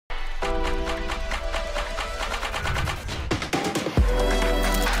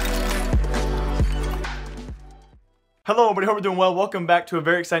Hello everybody, hope you're doing well. Welcome back to a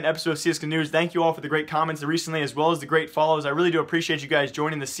very exciting episode of CSGO News. Thank you all for the great comments recently as well as the great follows. I really do appreciate you guys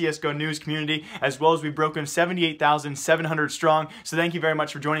joining the CSGO News community as well as we've broken 78,700 strong. So thank you very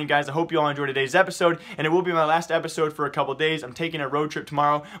much for joining, guys. I hope you all enjoyed today's episode, and it will be my last episode for a couple days. I'm taking a road trip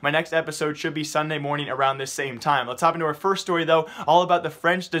tomorrow. My next episode should be Sunday morning around this same time. Let's hop into our first story though, all about the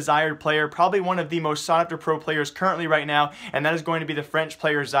French desired player, probably one of the most sought after pro players currently right now, and that is going to be the French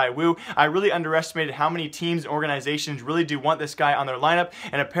player ZywOo. I really underestimated how many teams and organizations really do want this guy on their lineup,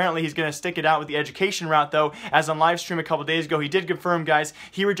 and apparently he's going to stick it out with the education route though, as on live stream a couple days ago he did confirm, guys,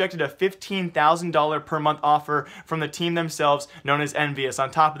 he rejected a $15,000 per month offer from the team themselves known as Envyus. On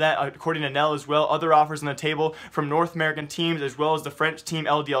top of that, according to Nell as well, other offers on the table from North American teams as well as the French team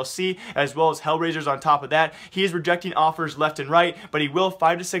LDLC as well as Hellraisers. On top of that, he is rejecting offers left and right, but he will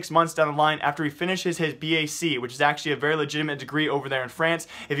 5 to 6 months down the line after he finishes his BAC, which is actually a very legitimate degree over there in France.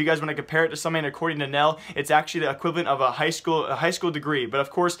 If you guys want to compare it to something, according to Nell, it's actually the equivalent of a high school degree. But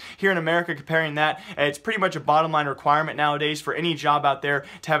of course, here in America, comparing that, it's pretty much a bottom line requirement nowadays for any job out there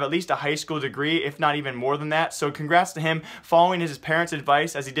to have at least a high school degree, if not even more than that. So congrats to him following his parents'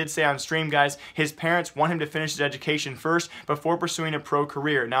 advice. As he did say on stream, guys, his parents want him to finish his education first before pursuing a pro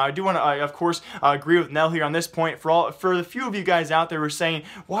career. Now, I do want to, of course, agree with Nell here on this point. For the few of you guys out there who are saying,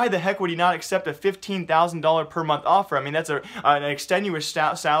 why the heck would he not accept a $15,000 per month offer? I mean, that's an extenuous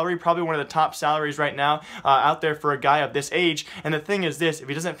salary, probably one of the top salaries right now out there for a guy of this age. And the thing is this, if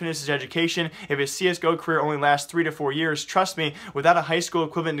he doesn't finish his education, if his CSGO career only lasts 3 to 4 years, trust me, without a high school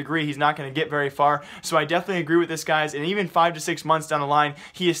equivalent degree, he's not going to get very far. So I definitely agree with this, guys, and even 5 to 6 months down the line,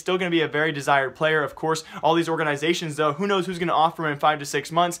 he is still going to be a very desired player. Of course, all these organizations though, who knows who's going to offer him in 5 to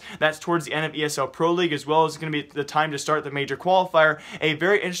 6 months. That's towards the end of ESL Pro League, as well as going to be the time to start the major qualifier. A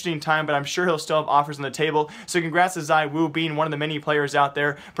very interesting time, but I'm sure he'll still have offers on the table. So congrats to ZywOo being one of the many players out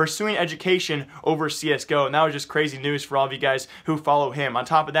there pursuing education over CSGO, and that was just crazy news for all of you guys who follow him. On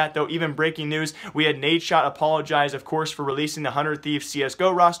top of that though, even breaking news, we had Nadeshot apologize, of course, for releasing the 100Thieves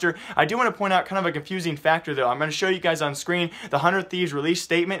CSGO roster. I do want to point out kind of a confusing factor though. I'm going to show you guys on screen the 100Thieves release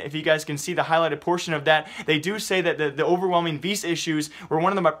statement. If you guys can see the highlighted portion of that, they do say that the overwhelming visa issues were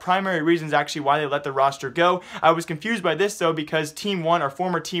one of the primary reasons actually why they let the roster go. I was confused by this though because Team 1, our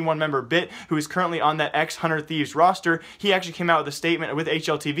former Team 1 member Bit, who is currently on that ex-100Thieves roster, he actually came out with a statement with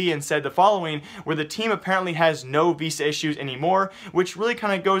HLTV and said the following, where the team apparently has no visa issues anymore, which really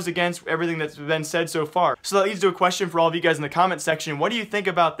kind of goes against everything that's been said so far. So that leads to a question for all of you guys in the comment section. What do you think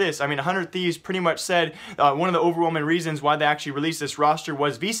about this? I mean, 100Thieves pretty much said one of the overwhelming reasons why they actually released this roster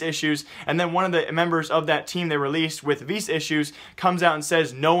was visa issues, and then one of the members of that team they released with visa issues comes out and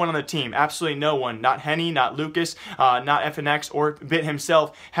says no one on the team, absolutely no one, not Henny, not Lucas, not FNX or Bit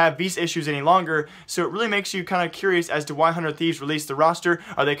himself have visa issues any longer. So it really makes you kind of curious as to why 100Thieves released the roster.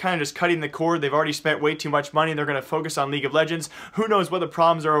 Are they kind of just cutting the cord? They've already spent way too much money. They're going to focus on League of Legends. Who knows what the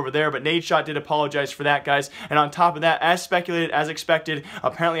problems are over there, but Nadeshot did apologize for that, guys. And on top of that, as speculated, as expected,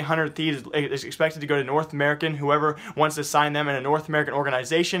 apparently 100Thieves is expected to go to North American, whoever wants to sign them in a North American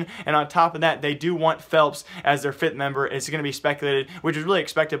organization. And on top of that, they do want Felps as their 5th member. It's going to be speculated, which is really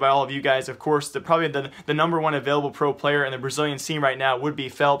expected by all of you guys. Of course, probably the #1 available pro player in the Brazilian scene right now would be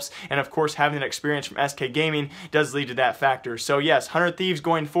Felps, and of course having an experience from SK Gaming does lead to that factor. So yes, 100Thieves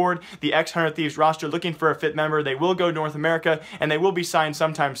going forward, the ex-100Thieves roster looking for a 5th member. They will go to North America, and they will be signed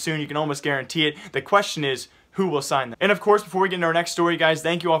sometime soon. You can almost guarantee it. The question is, who will sign them? And of course, before we get into our next story, guys,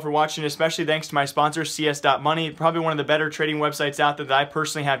 thank you all for watching, especially thanks to my sponsor, CS.money, probably one of the better trading websites out there that I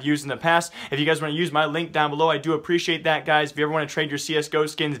personally have used in the past. If you guys want to use my link down below, I do appreciate that, guys. If you ever want to trade your CSGO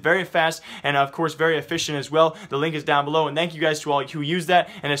skins, very fast and of course very efficient as well, the link is down below. And thank you guys to all who use that,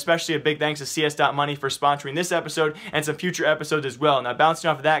 and especially a big thanks to CS.money for sponsoring this episode and some future episodes as well. Now, bouncing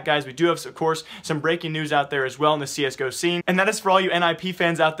off of that, guys, we do have, of course, some breaking news out there as well in the CSGO scene, and that is for all you NIP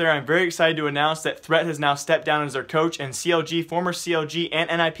fans out there. I'm very excited to announce that Threat has now stepped down as their coach, and CLG, former CLG and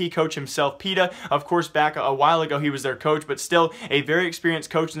NIP coach himself, PETA, of course, back a while ago he was their coach, but still a very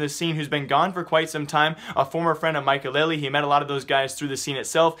experienced coach in the scene who's been gone for quite some time, a former friend of Mike Aleli. He met a lot of those guys through the scene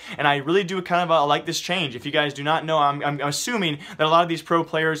itself, and I really do kind of like this change. If you guys do not know, I'm assuming that a lot of these pro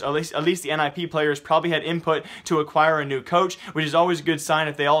players, at least the NIP players, probably had input to acquire a new coach, which is always a good sign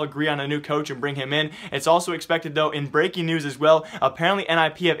if they all agree on a new coach and bring him in. It's also expected, though, in breaking news as well, apparently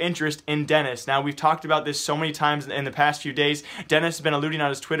NIP have interest in Dennis. Now, we've talked about this so many times in the past few days. Dennis has been alluding on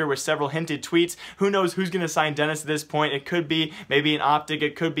his Twitter with several hinted tweets. Who knows who's going to sign Dennis at this point? It could be maybe an Optic.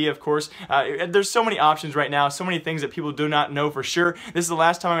 It could be, of course, there's so many options right now, so many things that people do not know for sure. This is the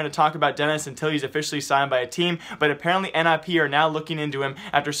last time I'm going to talk about Dennis until he's officially signed by a team, but apparently NIP are now looking into him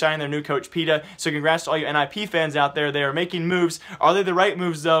after signing their new coach, PETA. So congrats to all you NIP fans out there. They are making moves. Are they the right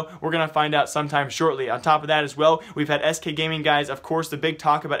moves, though? We're going to find out sometime shortly. On top of that as well, we've had SK Gaming guys. Of course, the big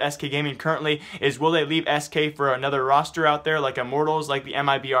talk about SK Gaming currently is, will they leave SK for another roster out there like Immortals, like the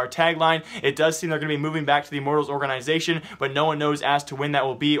MIBR tagline? It does seem they're going to be moving back to the Immortals organization, but no one knows as to when that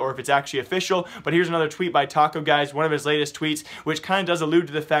will be or if it's actually official. But here's another tweet by Taco Guys, one of his latest tweets, which kind of does allude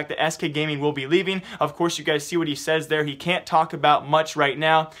to the fact that SK Gaming will be leaving. Of course, you guys see what he says there. He can't talk about much right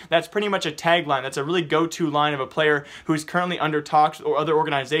now. That's pretty much a tagline. That's a really go-to line of a player who's currently under talks or other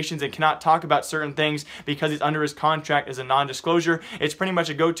organizations and cannot talk about certain things because he's under his contract as a non-disclosure. It's pretty much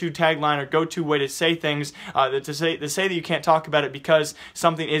a go-to tagline or go-to way to say things, to say that you can't talk about it because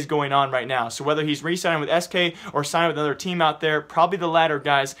something is going on right now. So whether he's re-signing with SK or signing with another team out there, probably the latter,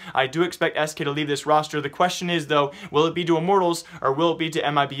 guys. I do expect SK to leave this roster. The question is, though, will it be to Immortals or will it be to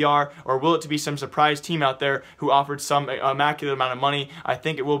MIBR or will it to be some surprise team out there who offered some immaculate amount of money? I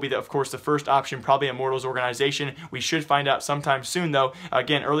think it will be, of course, the first option, probably Immortals organization. We should find out sometime soon, though.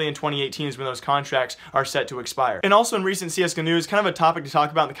 Again, early in 2018 is when those contracts are set to expire. And also in recent CSGO news, kind of a topic to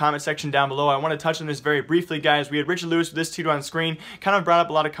talk about in the comment section down below. I want to touch on this very briefly, guys. We had Richard Lewis with this tweet on screen, kind of brought up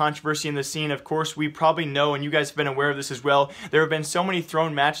a lot of controversy in the scene. Of course, we probably know, and you guys have been aware of this as well, there have been so many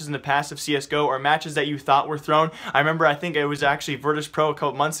thrown matches in the past of CSGO, or matches that you thought were thrown. I remember, I think it was actually Virtus Pro a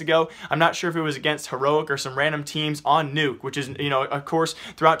couple months ago. I'm not sure if it was against Heroic or some random teams on Nuke, which is, you know, of course,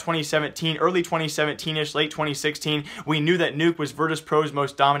 throughout 2017, early 2017-ish, late 2016, we knew that Nuke was Virtus Pro's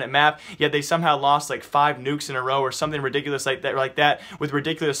most dominant map, yet they somehow lost like 5 nukes in a row or something ridiculous like that with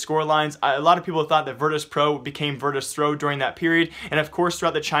ridiculous score lines. A lot of people thought that Virtus Pro became Virtus Throw during that period, and of course,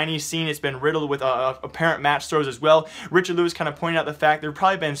 throughout the Chinese scene, it's been riddled with apparent match throws as well. Richard Lewis kind of pointed out the fact there have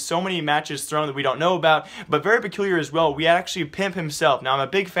probably been so many matches thrown that we don't know about, but very peculiar as well. We had actually Pimp himself. Now, I'm a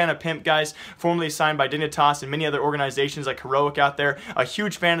big fan of Pimp, guys, formerly signed by Dignitas and many other organizations like Heroic out there. A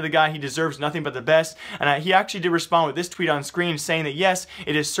huge fan of the guy. He deserves nothing but the best, and he actually did respond with this tweet on screen saying that yes,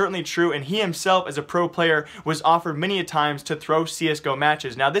 it is certainly true, and he himself as a pro player was offered many a times to throw CSGO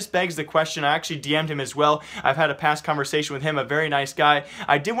matches. Now, this begs the question. I actually DM'd him as well. I've had a past conversation with him, a very nice guy.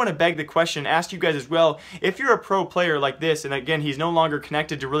 I did want to beg the question, ask you guys as well, if you're a pro player like this, and again, he's no longer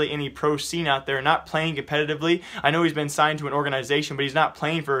connected to really any pro scene out there, not playing competitively. I know he's been signed to an organization, but he's not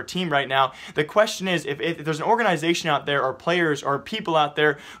playing for a team right now. The question is, if there's an organization out there or players or people out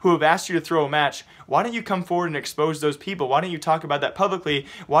there who have asked you to throw a match, why don't you come forward and expose those people? Why don't you talk about that publicly?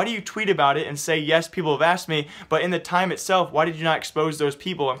 Why do you tweet about it and say, yes, people have asked me, but in the time itself, why did you not expose those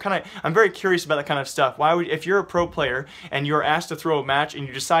people? I'm very curious about that kind of stuff. Why would, if you're a pro player and you're asked to throw a match and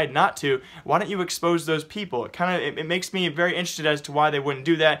you decide not to, why don't you expose those people? It makes me very interested as to why they wouldn't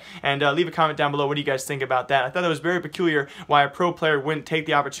do that, and leave a comment down below. What do you guys think about that? I thought that was very peculiar why a pro player wouldn't take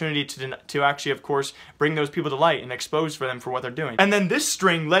the opportunity to actually, of course, bring those people to light and expose for them for what they're doing. And then this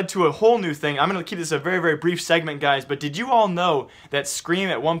string led to a whole new thing. I'm going to keep this a very, very brief segment, guys, but did you all know that Scream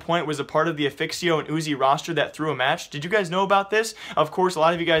at one point was a part of the Affixio and Uzi roster that threw a match? Did you guys know about this? Of course, a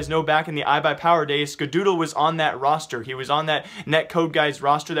lot of you guys know back in the iBuyPower days, Skadoodle was on that roster. He was on that Netcode guys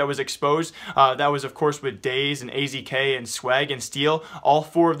roster that was exposed. That was, of course, with Daze and AZK and Swag and Steel. All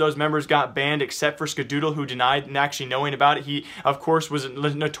 4 of those members got banned except for Skadoodle, who denied actually knowing about it. He, of course, was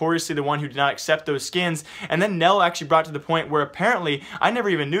notoriously the one who did not accept those skins. And then Nell actually brought to the point where apparently, I never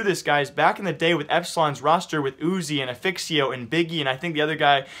even knew this, guys, back in the day with Epsilon's roster with Uzi and Affixio and Biggie, and I think the other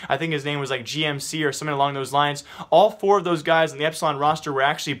guy, I think his name was like GMC or something along those lines, all 4 of those guys on the Epsilon roster were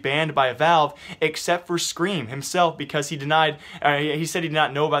actually banned by Valve except for Scream himself because he denied, he said he did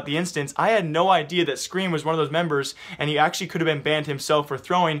not know about the instance. I had no idea that Scream was one of those members, and he actually could have been banned himself for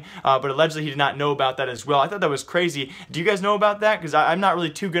throwing, but allegedly he did not know about that as well. I thought that was crazy. Do you guys know about that? Because I'm not really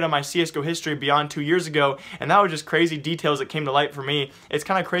too good on my CSGO history beyond 2 years ago, and that was just crazy details that came to light for me. It's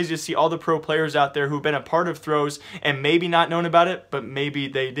kind of crazy to see all the pro players out there who've been a part of throws and maybe not known about it, but maybe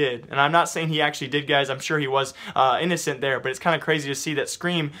they did. And I'm not saying he actually did, guys. I'm sure he was innocent there, but it's kind of crazy to see that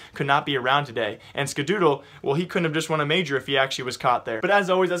Scream could not be around today. And Skadoodle, well, he couldn't have just won a major if he actually was caught there. But as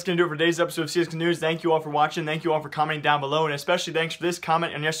always, that's going to do it for today's episode of CSGO News. Thank you all for watching. Thank you all for commenting down below, and especially thanks for this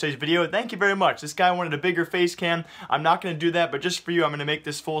comment on yesterday's video. Thank you very much. This guy wanted a bigger face cam. I'm not going to do that, but just for you, I'm going to make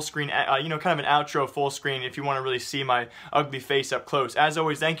this full screen, you know, kind of an outro full screen if you want to really see my ugly face up close. As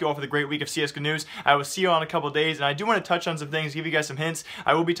always, thank you all for the great week of CSGO News. I will see you all in a couple days, and I do want to touch on some things, give you guys some hints.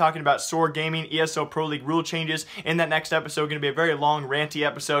 I will be talking about Sword Gaming, ESL Pro League rule changes in that next episode. Going to be a very long, ranty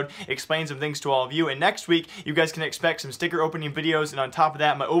episode, explain some things to all of you. And next week, you guys can expect some sticker opening videos, and on top of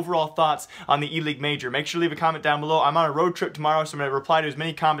that, my overall thoughts on the E-League Major. Make sure to leave a comment down below. I'm on a road trip tomorrow, so I'm going to reply to as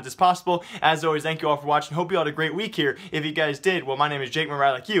many comments as possible. As always, thank you all for watching. Hope you all had a great week here. If you guys did, well, my name is Jake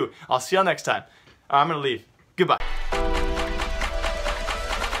Murai, like you. I'll see y'all next time. I'm going to leave. Goodbye.